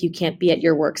meeting if you can't be at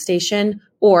your workstation?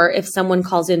 Or if someone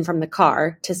calls in from the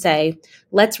car, to say,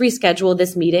 let's reschedule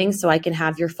this meeting so I can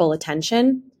have your full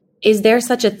attention? Is there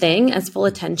such a thing as full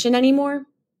attention anymore?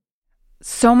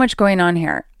 So much going on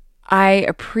here. I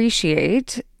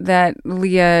appreciate that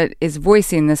Leah is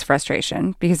voicing this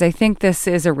frustration because I think this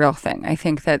is a real thing. I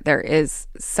think that there is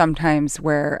sometimes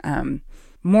where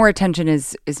more attention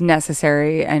is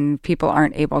necessary and people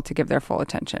aren't able to give their full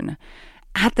attention.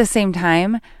 At the same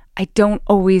time, I don't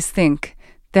always think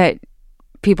that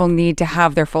people need to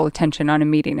have their full attention on a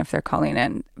meeting if they're calling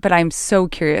in. But I'm so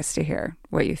curious to hear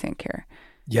what you think here.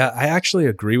 Yeah, I actually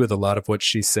agree with a lot of what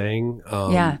she's saying.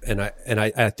 And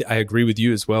I agree with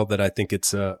you as well that I think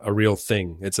it's a real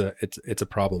thing. It's a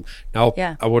problem. Now,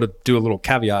 I want to do a little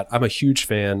caveat. I'm a huge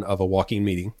fan of a walking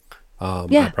meeting.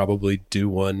 I probably do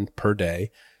one per day.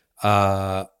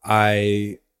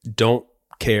 I don't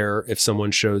care if someone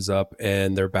shows up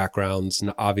and their background's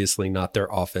obviously not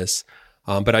their office.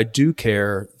 But I do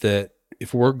care that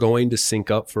if we're going to sync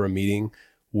up for a meeting,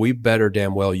 we better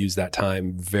damn well use that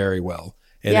time very well.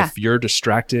 And if you're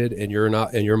distracted and you're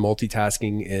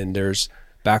multitasking and there's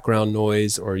background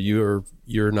noise or you're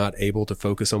not able to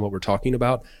focus on what we're talking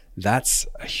about, that's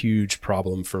a huge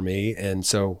problem for me. And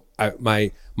so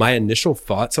my initial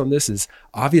thoughts on this is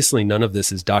obviously none of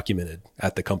this is documented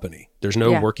at the company. There's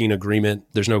no working agreement.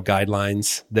 There's no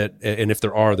guidelines and if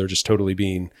there are, they're just totally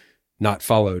being not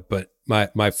followed. But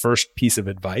my first piece of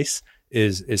advice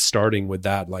is starting with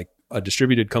that. Like a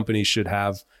distributed company should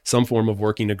have some form of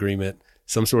working agreement,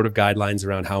 some sort of guidelines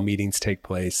around how meetings take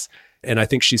place. And I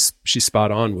think she's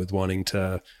spot on with wanting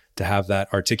to have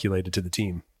that articulated to the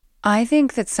team. I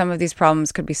think that some of these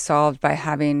problems could be solved by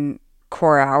having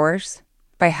core hours,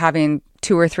 by having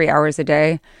 2 or 3 hours a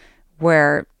day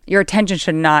where your attention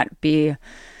should not be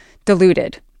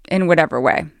diluted in whatever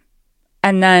way.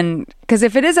 And then, because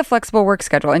if it is a flexible work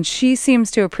schedule, and she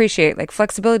seems to appreciate, like,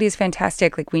 flexibility is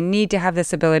fantastic. Like, we need to have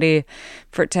this ability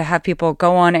to have people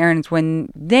go on errands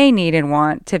when they need and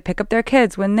want, to pick up their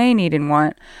kids when they need and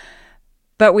want.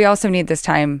 But we also need this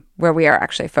time where we are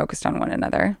actually focused on one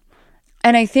another.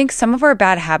 And I think some of our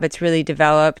bad habits really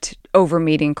developed over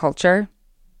meeting culture.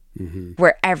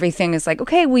 Where everything is like,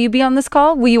 okay, will you be on this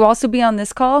call? Will you also be on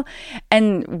this call?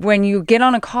 And when you get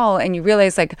on a call and you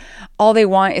realize, like, all they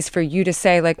want is for you to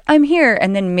say, like, I'm here,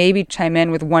 and then maybe chime in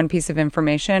with one piece of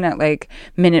information at like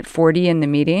minute 40 in the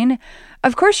meeting,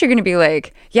 of course you're going to be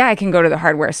like, yeah, I can go to the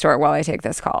hardware store while I take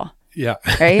this call. Yeah,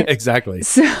 right. Exactly.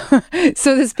 So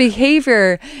this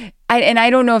behavior, I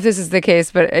don't know if this is the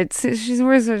case, but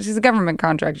she's a government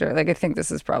contractor. Like, I think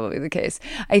this is probably the case.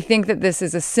 I think that this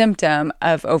is a symptom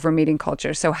of over-meeting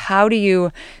culture. So how do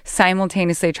you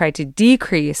simultaneously try to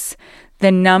decrease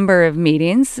the number of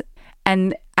meetings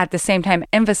and at the same time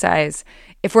emphasize,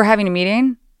 if we're having a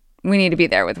meeting, we need to be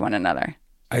there with one another?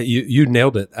 You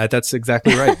nailed it. That's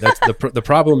exactly right. That's the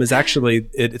problem is actually,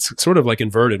 it's sort of like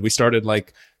inverted. We started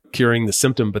like curing the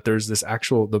symptom, but there's this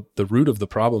actual, the root of the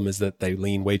problem is that they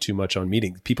lean way too much on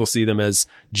meetings. People see them as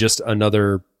just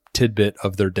another tidbit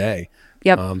of their day.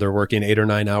 Yep. They're working 8 or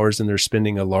 9 hours and they're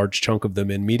spending a large chunk of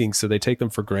them in meetings. So they take them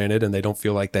for granted and they don't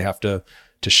feel like they have to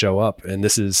show up. And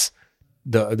this is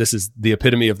the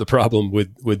epitome of the problem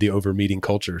with the over meeting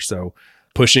culture. So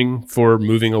pushing for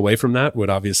moving away from that would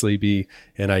obviously be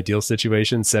an ideal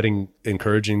situation.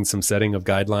 Encouraging some setting of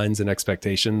guidelines and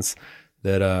expectations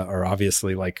that are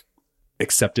obviously like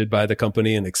accepted by the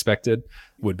company and expected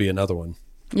would be another one.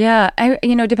 Yeah.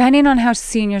 Depending on how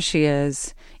senior she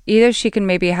is, either she can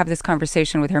maybe have this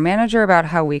conversation with her manager about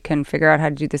how we can figure out how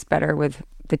to do this better with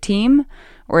the team,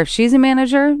 or if she's a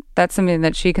manager, that's something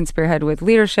that she can spearhead with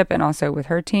leadership and also with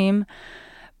her team.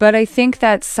 But I think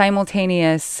that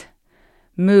simultaneous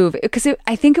move, because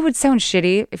I think it would sound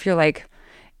shitty if you're like,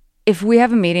 if we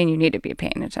have a meeting, you need to be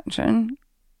paying attention.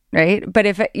 Right. But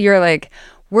if you're like,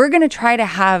 we're going to try to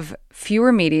have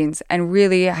fewer meetings and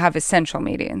really have essential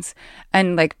meetings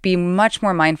and like be much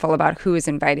more mindful about who is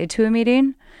invited to a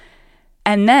meeting.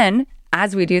 And then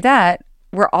as we do that,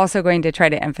 we're also going to try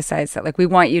to emphasize that, like, we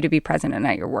want you to be present and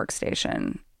at your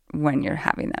workstation when you're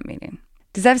having that meeting.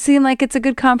 Does that seem like it's a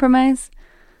good compromise?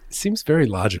 It seems very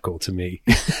logical to me.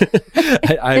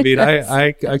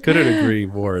 I couldn't agree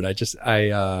more. And I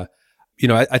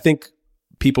think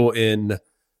people in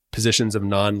positions of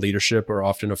non-leadership are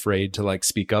often afraid to like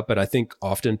speak up, but I think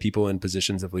often people in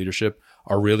positions of leadership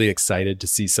are really excited to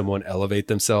see someone elevate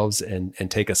themselves and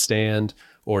take a stand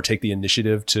or take the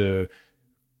initiative to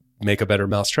make a better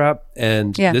mousetrap.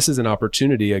 And This is an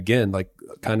opportunity, again, like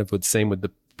kind of with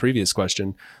the previous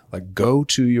question, like go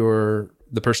to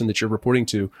the person that you're reporting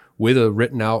to with a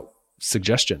written out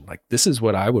suggestion. Like, this is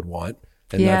what I would want.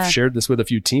 And I've shared this with a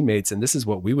few teammates, and this is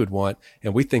what we would want.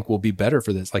 And we think we'll be better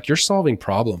for this. Like, you're solving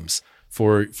problems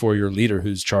for your leader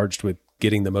who's charged with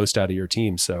getting the most out of your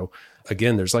team. So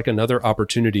again, there's like another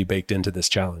opportunity baked into this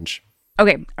challenge.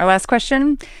 Okay, our last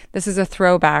question. This is a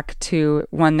throwback to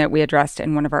one that we addressed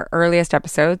in one of our earliest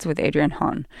episodes with Adrian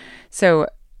Hahn. So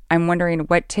I'm wondering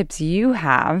what tips you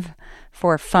have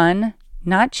for fun,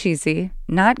 not cheesy,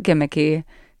 not gimmicky,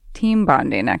 team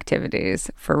bonding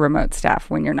activities for remote staff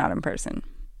when you're not in person.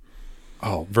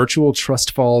 Oh, virtual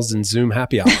trust falls and Zoom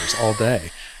happy hours all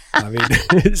day. I mean,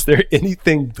 is there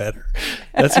anything better?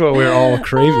 That's what we're all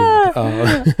craving.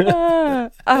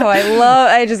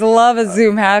 I just love a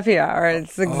Zoom happy hour.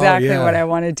 It's exactly what I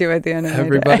want to do at the end of the day.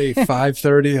 Everybody,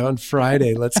 5:30 on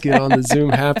Friday. Let's get on the Zoom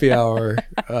happy hour.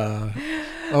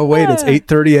 It's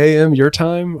 8:30 a.m. your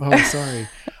time? Oh, sorry.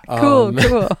 Cool.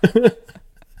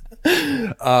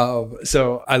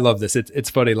 So I love this. It's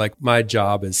funny. Like, my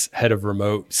job as head of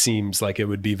remote seems like it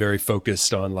would be very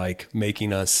focused on like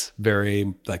making us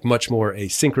very like much more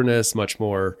asynchronous, much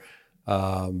more,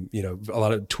 a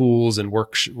lot of tools and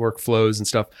workflows and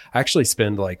stuff. I actually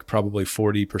spend like probably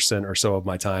 40% or so of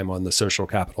my time on the social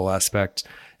capital aspect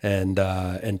and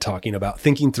talking about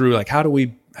thinking through like, how do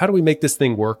we make this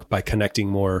thing work by connecting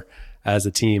more as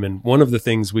a team. And one of the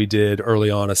things we did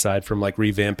early on, aside from like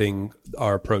revamping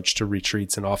our approach to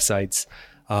retreats and offsites,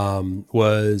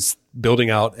 was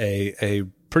building out a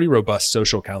pretty robust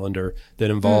social calendar that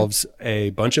involves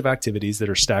a bunch of activities that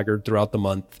are staggered throughout the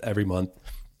month, every month.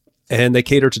 And they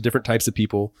cater to different types of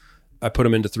people. I put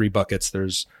them into 3 buckets.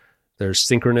 There's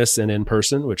synchronous and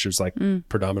in-person, which is like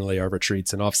predominantly our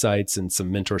retreats and offsites and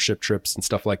some mentorship trips and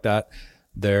stuff like that.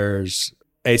 There's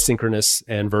asynchronous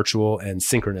and virtual, and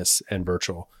synchronous and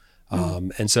virtual.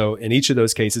 And so in each of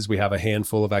those cases, we have a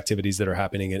handful of activities that are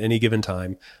happening at any given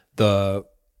time. The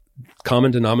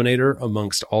common denominator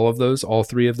amongst all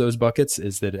three of those buckets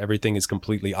is that everything is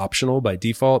completely optional by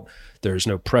default. There's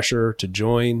no pressure to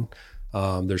join.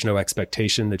 There's no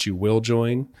expectation that you will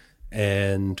join.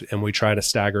 And we try to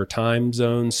stagger time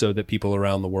zones so that people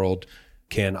around the world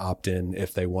can opt in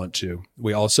if they want to.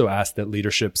 We also ask that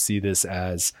leadership see this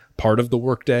as part of the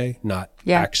workday, not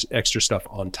extra stuff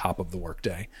on top of the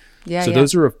workday.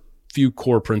 Those are a few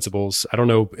core principles. I don't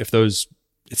know if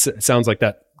it sounds like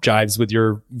that jives with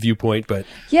your viewpoint, but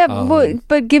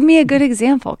but give me a good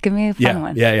example. Give me a fun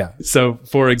one. So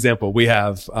for example, we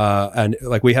have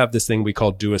we have this thing we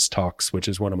call Doist Talks, which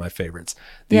is one of my favorites.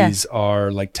 These are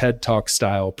like TED Talk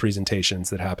style presentations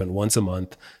that happen once a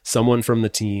month. Someone from the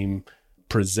team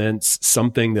presents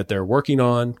something that they're working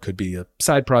on. Could be a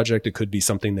side project. It could be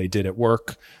something they did at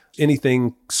work.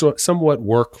 Anything somewhat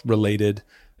work related.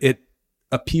 It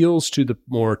appeals to the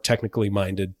more technically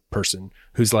minded person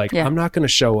who's like, I'm not going to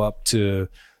show up to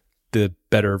the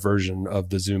better version of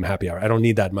the Zoom happy hour. I don't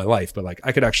need that in my life, but like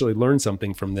I could actually learn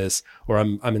something from this, or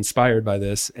I'm inspired by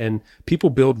this. And people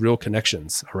build real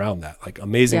connections around that. Like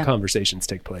amazing conversations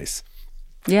take place.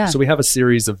 So we have a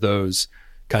series of those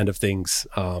kind of things.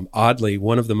 Oddly,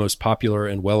 one of the most popular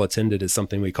and well attended is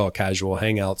something we call casual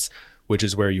hangouts, which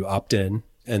is where you opt in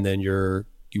and then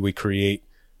we create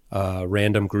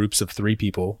random groups of 3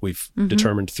 people. We've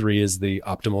determined 3 is the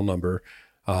optimal number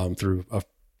through a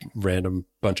random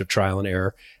bunch of trial and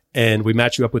error. And we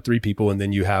match you up with 3 people, and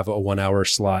then you have a 1-hour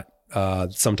slot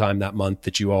sometime that month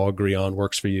that you all agree on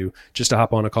works for you, just to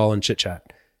hop on a call and chit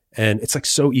chat. And it's like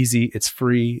so easy. It's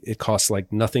free. It costs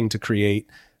like nothing to create.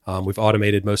 We've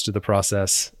automated most of the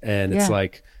process, and it's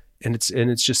like, and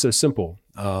it's just so simple.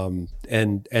 And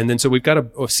then so we've got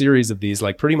a series of these,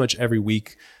 like pretty much every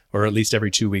week, or at least every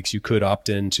 2 weeks, you could opt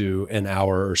into an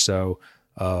hour or so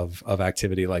of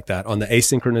activity like that. On the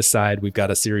asynchronous side, we've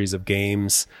got a series of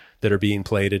games that are being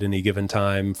played at any given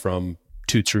time, from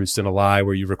 2 truths and a lie,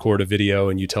 where you record a video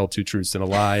and you tell 2 truths and a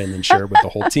lie and then share it with the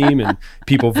whole team, and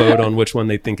people vote on which one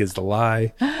they think is the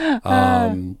lie.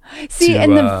 And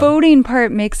the voting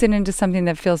part makes it into something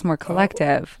that feels more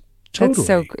collective.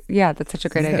 Totally. That's such a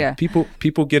great idea.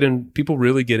 People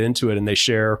really get into it, and they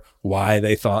share why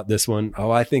they thought this one.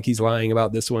 Oh, I think he's lying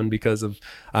about this one because of,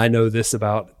 I know this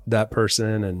about that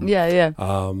person. And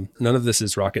none of this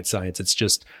is rocket science. It's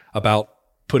just about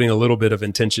putting a little bit of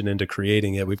intention into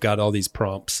creating it. We've got all these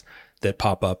prompts that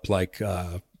pop up, like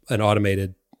an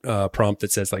automated prompt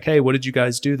that says like, hey, what did you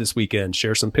guys do this weekend?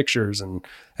 Share some pictures and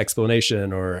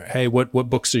explanation. Or, hey, what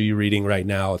books are you reading right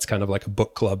now? It's kind of like a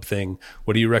book club thing.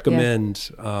 What do you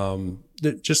recommend?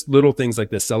 Just little things like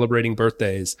this, celebrating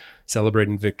birthdays,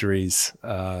 celebrating victories.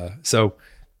 So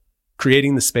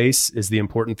creating the space is the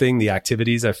important thing. The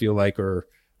activities, I feel like, are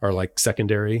like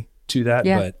secondary to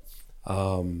that.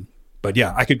 But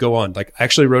yeah, I could go on. Like, I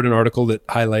actually wrote an article that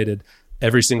highlighted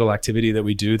every single activity that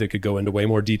we do that could go into way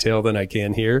more detail than I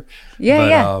can here. But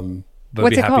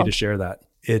What's be it happy called? to share that.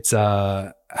 It's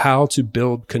how to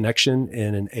build connection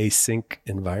in an async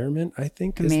environment, I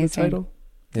think. Amazing. Is the title.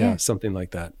 Yeah, something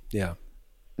like that. Yeah.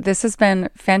 This has been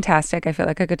fantastic. I feel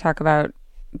like I could talk about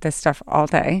this stuff all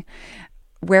day.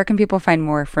 Where can people find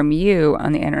more from you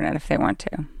on the internet if they want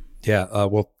to? Yeah.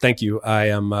 Well, thank you. I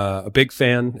am a big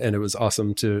fan, and it was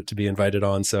awesome to be invited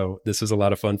on. So this was a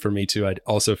lot of fun for me too. I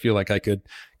also feel like I could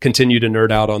continue to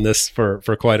nerd out on this for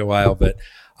quite a while. But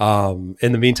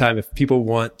in the meantime, if people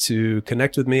want to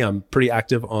connect with me, I'm pretty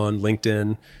active on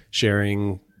LinkedIn,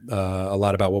 sharing a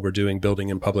lot about what we're doing, building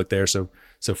in public there. So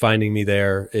finding me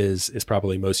there is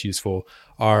probably most useful.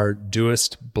 Our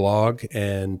Doist blog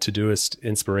and Todoist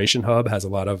Inspiration Hub has a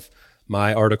lot of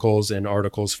my articles and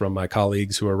articles from my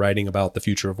colleagues who are writing about the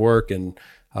future of work and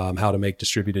how to make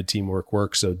distributed teamwork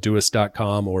work. So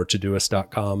doist.com or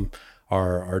todoist.com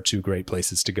are 2 great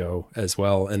places to go as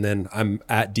well. And then I'm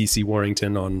at DC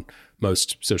Warrington on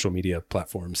most social media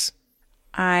platforms.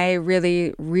 I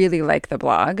really, really like the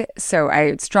blog. So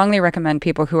I strongly recommend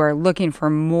people who are looking for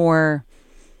more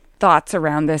thoughts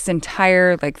around this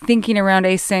entire, like, thinking around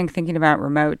async, thinking about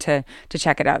remote, to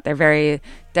check it out. They're very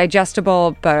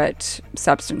digestible but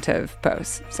substantive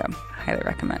posts. So highly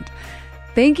recommend.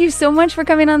 Thank you so much for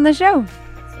coming on the show.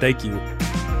 Thank you.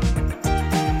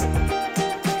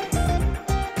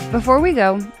 Before we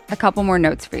go, a couple more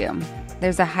notes for you.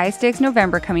 There's a high stakes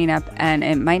November coming up, and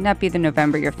it might not be the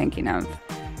November you're thinking of.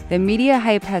 The media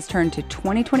hype has turned to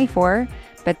 2024,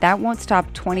 but that won't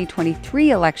stop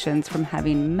 2023 elections from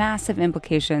having massive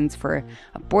implications for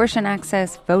abortion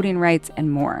access, voting rights,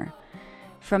 and more.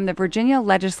 From the Virginia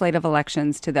legislative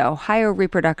elections to the Ohio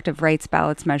reproductive rights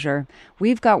ballots measure,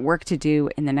 we've got work to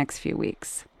do in the next few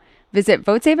weeks. Visit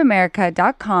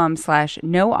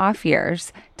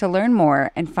votesaveamerica.com/no-off-years to learn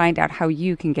more and find out how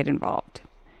you can get involved.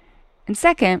 And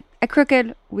second, at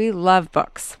Crooked, we love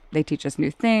books. They teach us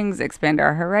new things, expand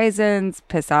our horizons,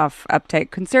 piss off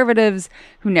uptight conservatives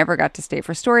who never got to stay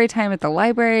for story time at the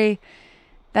library.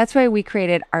 That's why we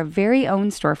created our very own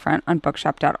storefront on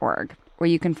bookshop.org, where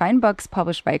you can find books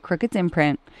published by Crooked's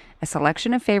imprint, a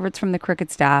selection of favorites from the Crooked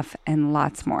staff, and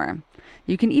lots more.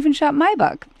 You can even shop my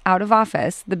book, Out of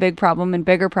Office, The Big Problem and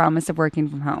Bigger Promise of Working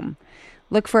from Home.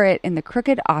 Look for it in the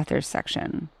Crooked Authors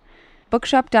section.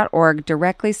 Bookshop.org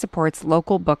directly supports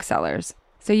local booksellers,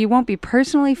 so you won't be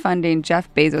personally funding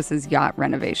Jeff Bezos' yacht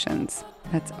renovations.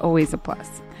 That's always a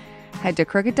plus. Head to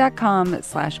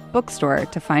crooked.com/bookstore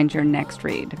to find your next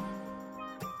read.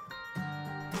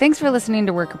 Thanks for listening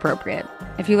to Work Appropriate.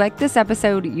 If you liked this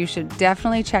episode, you should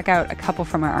definitely check out a couple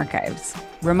from our archives.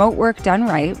 Remote Work Done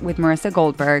Right with Marissa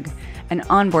Goldberg and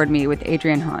Onboard Me with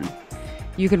Adrienne Hahn.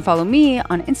 You can follow me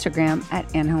on Instagram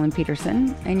at Anne Helen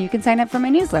Peterson, and you can sign up for my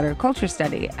newsletter, Culture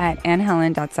Study, at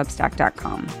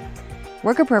annehelen.substack.com.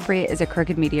 Work Appropriate is a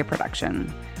Crooked Media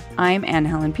production. I'm Anne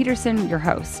Helen Peterson, your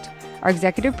host. Our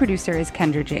executive producer is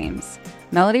Kendra James.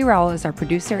 Melody Rowell is our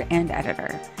producer and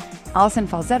editor. Allison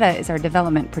Falzetta is our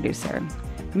development producer.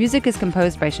 Music is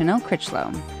composed by Chanel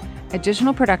Critchlow.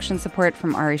 Additional production support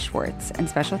from Ari Schwartz, and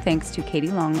special thanks to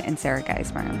Katie Long and Sarah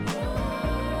Geismer.